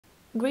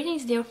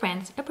Greetings dear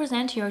friends, I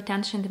present to your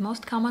attention the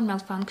most common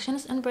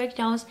malfunctions and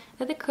breakdowns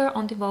that occur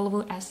on the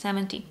Volvo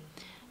S70.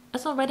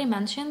 As already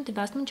mentioned, the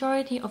vast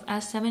majority of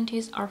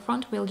S70s are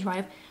front-wheel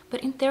drive, but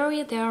in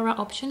theory there are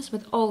options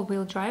with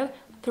all-wheel drive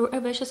through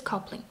a vicious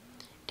coupling.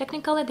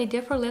 Technically they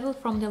differ little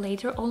from the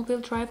later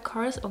all-wheel drive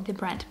cars of the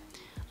brand.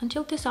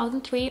 Until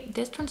 2003,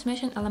 these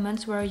transmission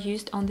elements were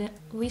used on the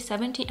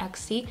V70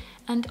 XC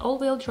and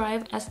all-wheel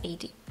drive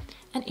S80.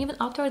 And even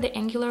after the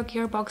angular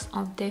gearbox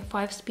on the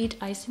 5-speed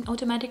Aisin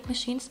automatic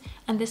machines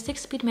and the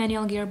 6-speed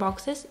manual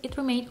gearboxes, it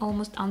remained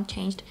almost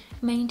unchanged,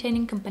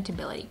 maintaining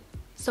compatibility.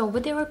 So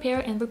with the repair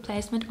and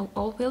replacement of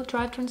all-wheel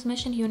drive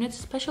transmission units,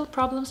 special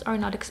problems are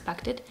not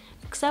expected,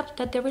 except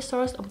that the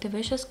resource of the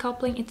vicious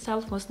coupling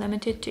itself was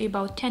limited to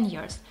about 10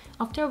 years,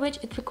 after which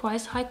it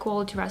requires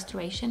high-quality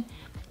restoration.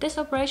 This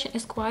operation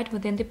is quite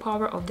within the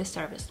power of the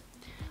service.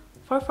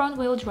 For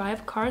front-wheel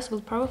drive cars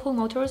with powerful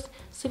motors,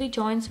 CV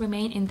joints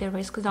remain in the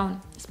risk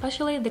zone,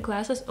 especially the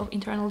classes of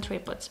internal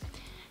tripods.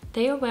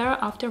 Their wear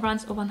after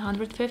runs of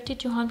 150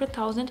 to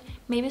 100,000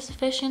 may be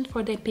sufficient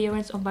for the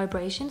appearance of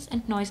vibrations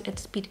and noise at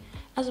speed,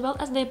 as well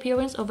as the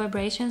appearance of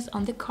vibrations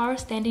on the car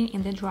standing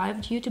in the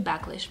drive due to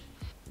backlash.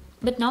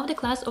 But now the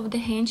class of the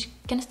hinge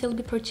can still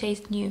be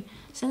purchased new,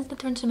 since the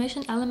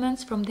transmission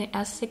elements from the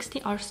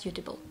S60 are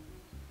suitable.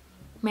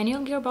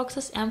 Manual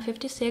gearboxes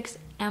M56,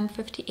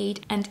 M58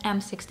 and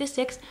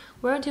M66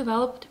 were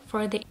developed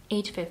for the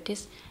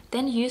 850s,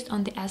 then used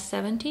on the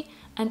S70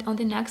 and on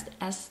the next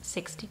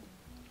S60.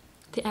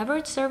 The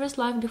average service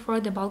life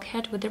before the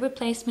bulkhead with the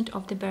replacement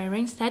of the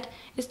bearing set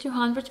is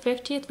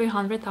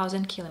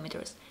 250–300,000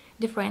 kilometers.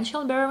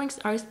 Differential bearings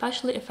are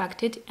especially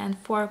affected, and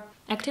for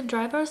active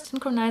drivers,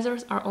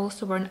 synchronizers are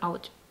also worn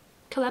out.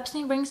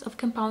 Collapsing rings of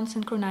compound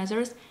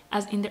synchronizers,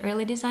 as in the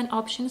early design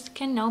options,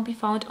 can now be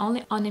found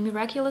only on a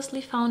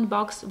miraculously found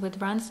box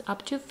with runs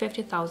up to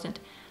 50,000.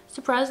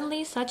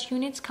 Surprisingly, such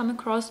units come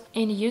across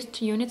in used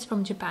units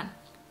from Japan.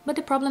 But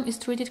the problem is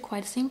treated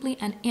quite simply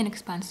and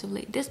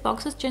inexpensively. These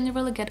boxes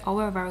generally get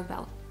over very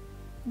well.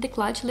 The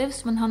clutch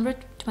lives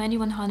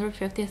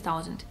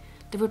 120–150,000.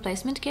 The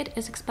replacement kit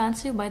is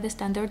expensive by the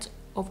standards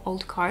of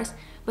old cars,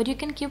 but you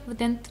can keep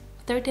within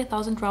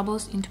 30,000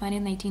 rubles in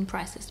 2019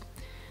 prices.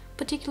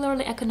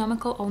 Particularly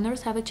economical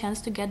owners have a chance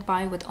to get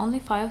by with only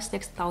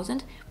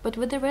 5–6,000, but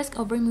with the risk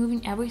of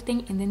removing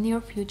everything in the near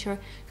future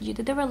due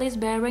to the release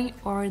bearing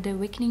or the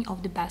weakening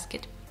of the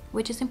basket,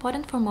 which is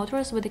important for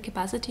motors with a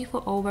capacity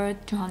for over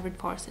 200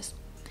 horses.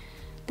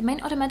 The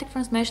main automatic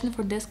transmission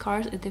for this car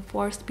is the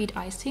 4-speed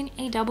Aisin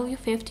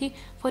AW50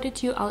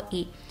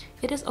 42LE.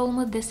 It is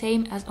almost the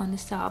same as on the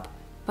Saab,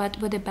 but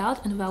with a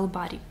belt and well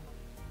body.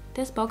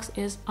 This box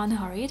is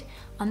unhurried,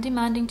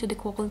 undemanding to the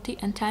quality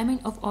and timing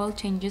of oil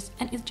changes,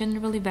 and is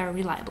generally very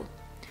reliable.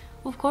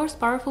 Of course,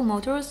 powerful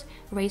motors,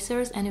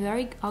 racers and a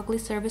very ugly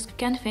service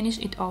can finish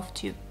it off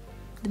too.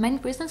 The main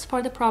reasons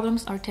for the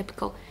problems are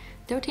typical: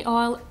 dirty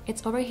oil,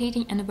 its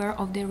overheating and wear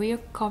of the rear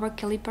cover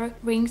caliper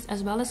rings,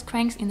 as well as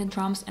cranks in the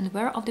drums and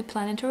wear of the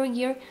planetary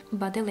gear,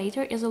 but the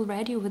latter is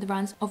already with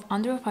runs of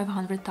under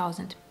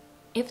 500,000.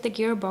 If the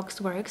gearbox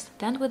works,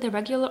 then with a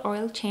regular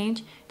oil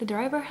change, the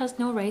driver has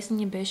no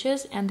racing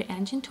ambitions and the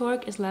engine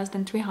torque is less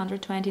than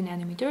 320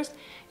 nm,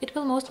 it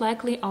will most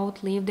likely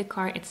outlive the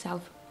car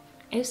itself.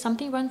 If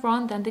something went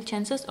wrong, then the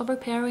chances of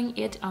repairing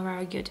it are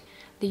very good.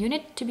 The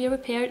unit to be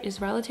repaired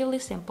is relatively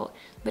simple,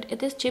 but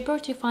it is cheaper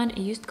to find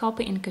a used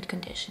copy in good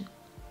condition.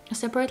 A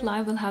separate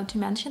line will have to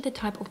mention the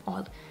type of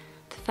oil.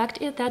 The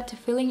fact is that the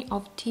filling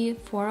of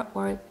T4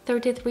 or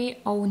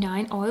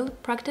 3309 oil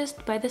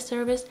practiced by the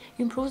service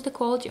improves the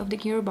quality of the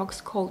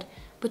gearbox cold,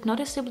 but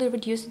noticeably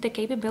reduces the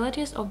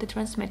capabilities of the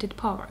transmitted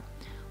power.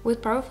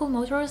 With powerful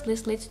motors,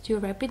 this leads to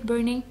rapid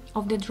burning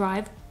of the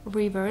drive,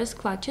 reverse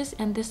clutches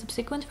and the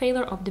subsequent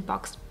failure of the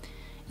box.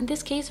 In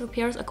this case,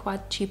 repairs are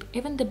quite cheap.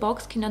 Even the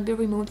box cannot be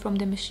removed from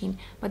the machine,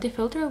 but the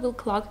filter will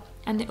clog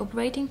and the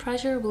operating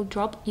pressure will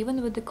drop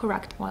even with the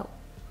correct oil.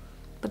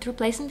 But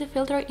replacing the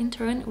filter in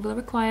turn will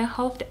require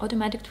half the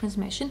automatic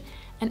transmission,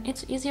 and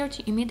it's easier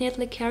to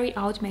immediately carry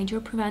out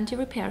major preventive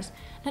repairs,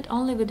 not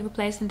only with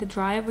replacing the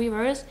drive,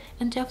 reverse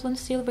and Teflon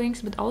seal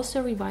rings, but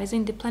also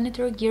revising the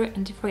planetary gear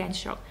and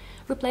differential,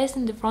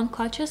 replacing the front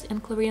clutches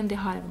and clearing the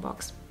hive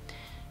box.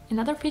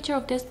 Another feature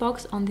of this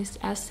box on this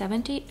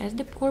S70 is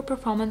the poor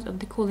performance of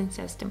the cooling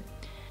system.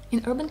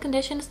 In urban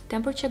conditions, the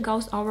temperature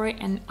goes over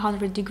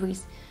 100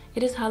 degrees.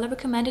 It is highly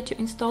recommended to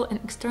install an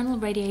external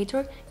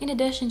radiator in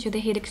addition to the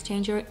heat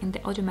exchanger in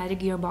the automatic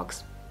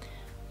gearbox.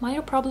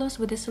 Minor problems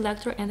with the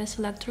selector and the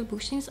selector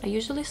bushings are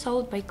usually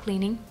solved by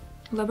cleaning,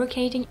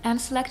 lubricating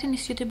and selecting a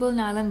suitable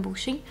nylon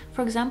bushing,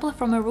 for example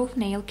from a roof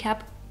nail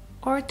cap,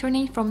 or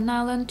turning from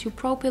nylon to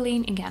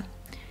propylene again.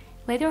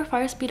 Later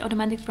 5-speed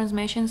automatic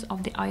transmissions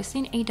of the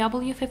Aisin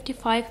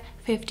AW55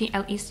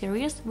 50LE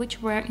series,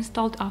 which were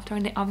installed after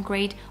the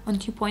upgrade on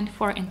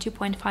 2.4 and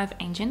 2.5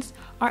 engines,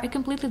 are a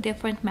completely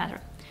different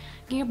matter.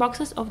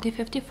 Gearboxes of the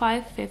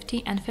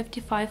 5550 and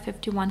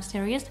 5551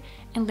 series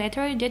and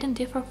later didn't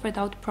differ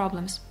without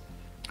problems,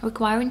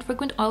 requiring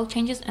frequent oil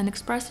changes and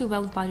expressive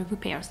valve body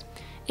repairs.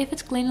 If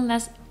its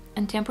cleanliness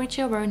and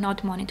temperature were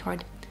not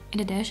monitored. In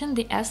addition,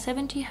 the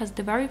S70 has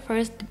the very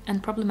first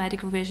and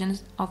problematic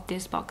revisions of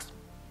this box.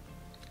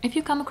 If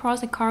you come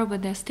across a car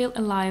with a still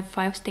alive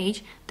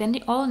 5-stage, then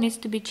the oil needs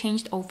to be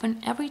changed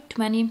often, every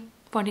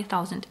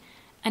 20–40,000.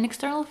 An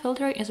external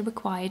filter is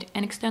required,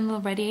 an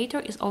external radiator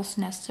is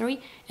also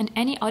necessary, and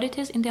any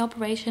oddities in the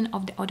operation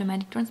of the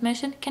automatic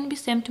transmission can be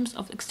symptoms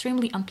of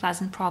extremely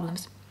unpleasant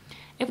problems.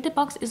 If the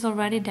box is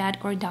already dead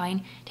or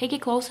dying, take a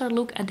closer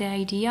look at the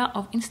idea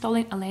of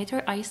installing a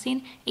later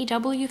ICIN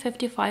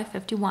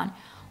EW5551.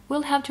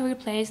 We'll have to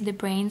replace the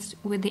brains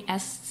with the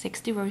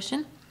S60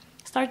 version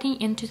starting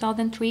in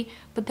 2003,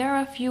 but there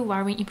are a few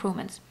worrying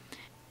improvements.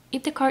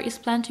 If the car is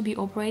planned to be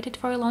operated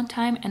for a long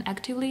time and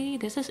actively,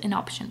 this is an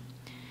option.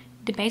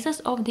 The basis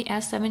of the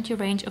S70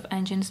 range of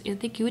engines is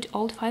the good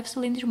old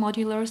 5-cylinder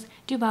modulars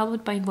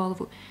developed by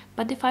Volvo,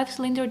 but the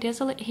 5-cylinder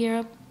diesel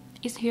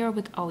is here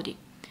with Audi.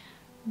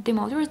 The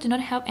motors do not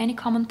have any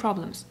common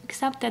problems,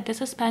 except that the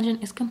suspension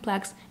is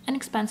complex and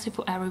expensive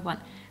for everyone.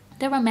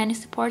 There are many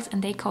supports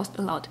and they cost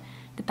a lot.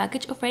 The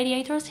package of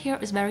radiators here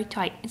is very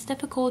tight, it's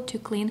difficult to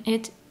clean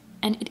it,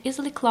 and it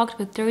easily clogged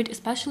with dirt,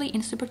 especially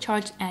in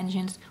supercharged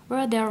engines,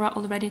 where there are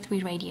already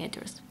 3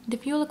 radiators. The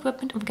fuel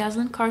equipment of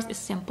gasoline cars is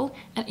simple,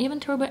 and even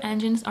turbo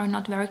engines are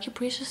not very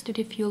capricious to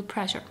the fuel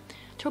pressure.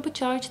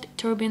 Turbocharged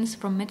turbines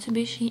from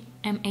Mitsubishi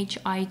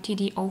MHI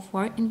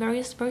TD04 in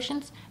various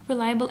versions,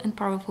 reliable and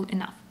powerful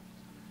enough.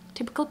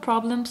 Typical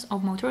problems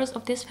of motors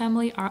of this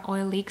family are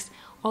oil leaks,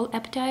 oil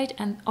appetite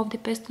and of the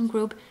piston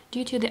group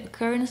due to the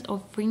occurrence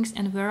of rings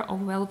and wear of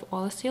valve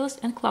oil seals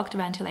and clogged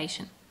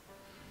ventilation.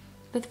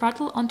 The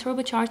throttle on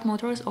turbocharged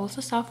motors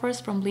also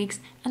suffers from leaks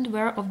and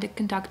wear of the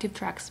conductive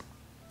tracks.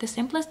 The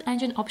simplest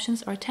engine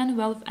options are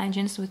 10-valve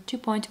engines with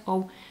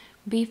 2.0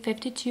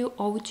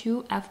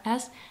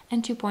 B5202FS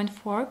and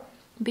 2.4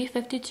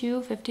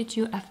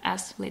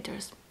 B5252FS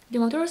liters. The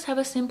motors have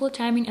a simple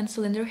timing and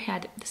cylinder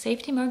head. The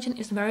safety margin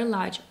is very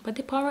large, but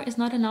the power is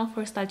not enough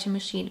for such a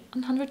machine,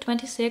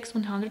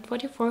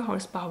 126–144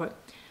 horsepower.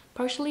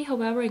 Partially,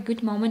 however, a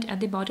good moment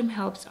at the bottom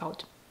helps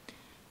out.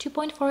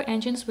 2.4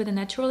 engines with a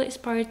naturally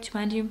aspired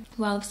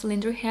 20-valve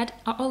cylinder head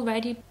are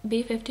already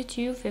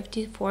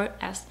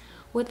B5254S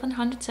with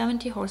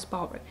 170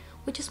 horsepower,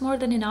 which is more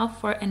than enough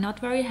for a not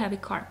very heavy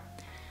car.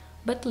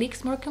 But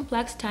leaks, more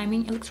complex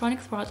timing, electronic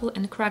throttle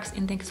and cracks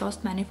in the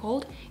exhaust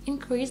manifold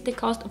increase the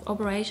cost of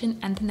operation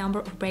and the number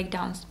of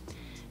breakdowns.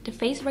 The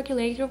phase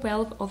regulator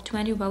valve of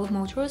 20-valve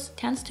motors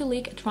tends to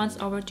leak at runs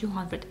over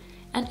 200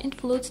 and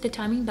inflates the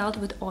timing belt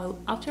with oil,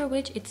 after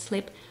which it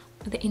slips.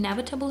 The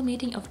inevitable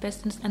meeting of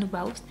pistons and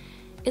valves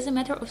is a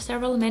matter of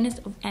several minutes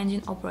of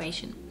engine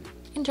operation.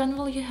 In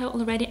general, you have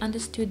already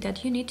understood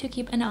that you need to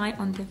keep an eye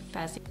on the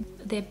phasing.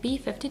 The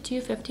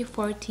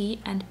B5254T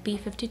and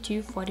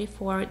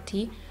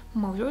B5244T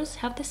motors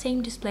have the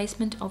same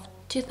displacement of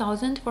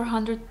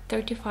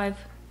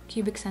 2,435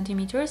 cubic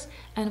centimeters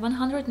and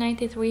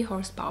 193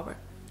 horsepower,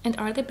 and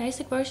are the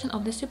basic version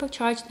of the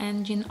supercharged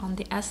engine on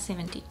the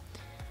S70.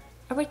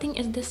 Everything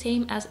is the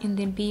same as in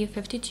the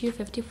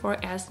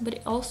B5254S, but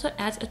it also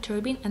adds a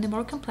turbine and a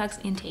more complex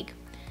intake.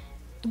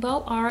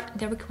 Above are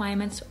the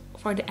requirements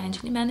for the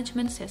engine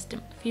management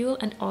system, fuel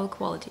and oil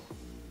quality.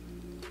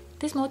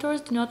 These motors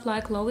do not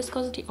like low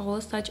viscosity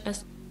oils such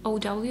as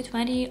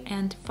OW20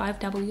 and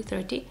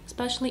 5W30,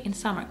 especially in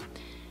summer.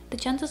 The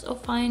chances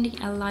of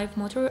finding a live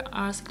motor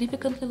are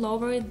significantly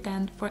lower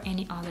than for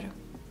any other.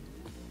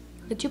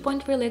 The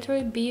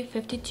 2.3-liter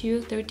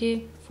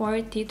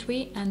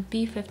B5234T3 and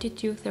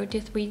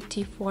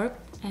B5233T4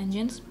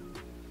 engines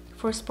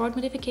for sport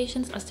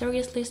modifications are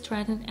seriously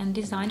strengthened and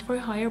designed for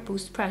higher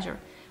boost pressure.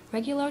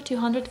 Regular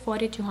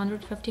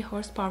 240–250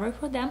 horsepower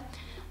for them,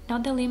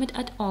 not the limit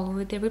at all.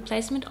 With the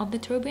replacement of the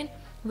turbine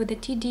with the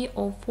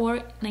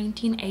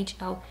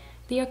TD0419HL,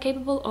 they are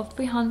capable of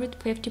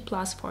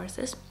 350+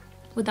 forces,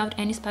 without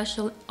any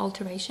special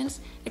alterations,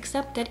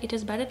 except that it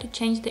is better to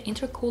change the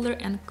intercooler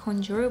and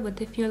conjure with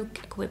the fuel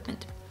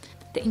equipment.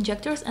 The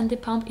injectors and the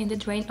pump in the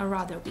drain are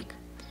rather weak.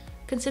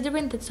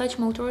 Considering that such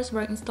motors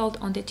were installed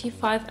on the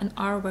T5 and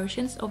R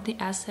versions of the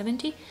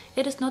S70,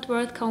 it is not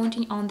worth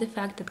counting on the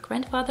fact that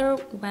grandfather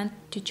went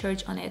to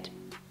church on it.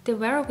 The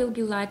wear will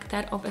be like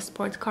that of a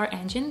sports car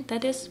engine,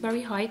 that is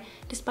very high,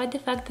 despite the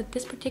fact that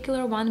this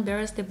particular one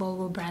bears the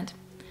Volvo brand.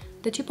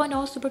 The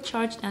 2.0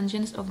 supercharged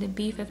engines of the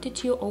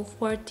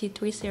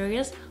B5204T3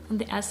 series on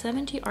the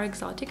S70 are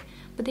exotic,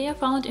 but they are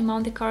found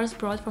among the cars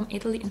brought from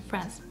Italy and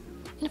France.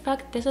 In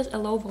fact, this is a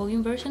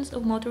low-volume version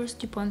of motors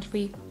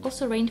 2.3,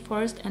 also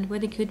reinforced and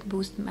with a good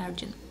boost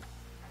margin.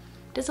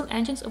 Diesel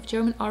engines of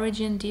German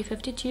origin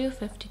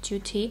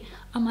D5252T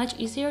are much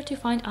easier to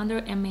find under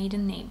a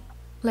maiden name,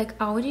 like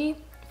Audi,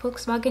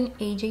 Volkswagen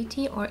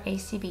AJT or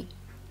ACV.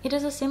 It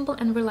is a simple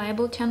and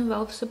reliable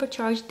 10-valve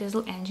supercharged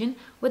diesel engine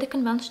with a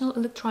conventional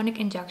electronic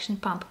injection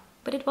pump,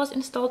 but it was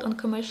installed on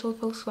commercial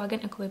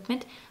Volkswagen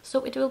equipment,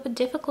 so it will be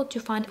difficult to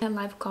find a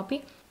live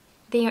copy.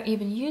 They are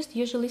even used,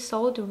 usually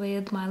sold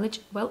with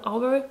mileage well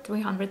over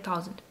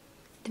 300,000.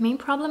 The main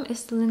problem is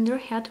cylinder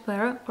head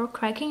wear or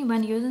cracking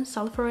when using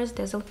sulfurous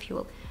diesel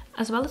fuel.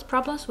 as well as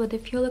problems with the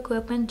fuel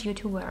equipment due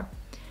to wear.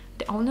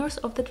 The owners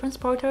of the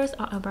transporters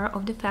are aware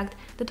of the fact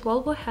that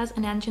Volvo has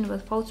an engine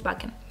with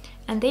Volkswagen,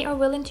 and they are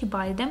willing to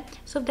buy them,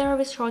 so there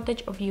is a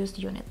shortage of used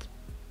units.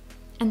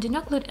 And do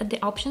not look at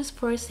the options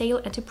for a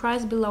sale at a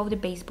price below the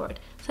baseboard.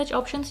 Such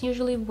options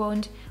usually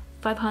want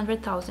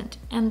 500,000,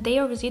 and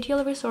their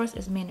residual resource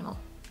is minimal.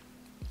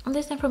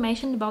 This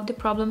information about the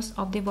problems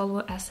of the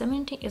Volvo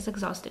S70 is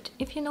exhausted.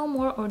 If you know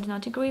more or do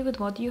not agree with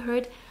what you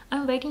heard,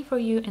 I'm waiting for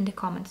you in the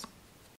comments.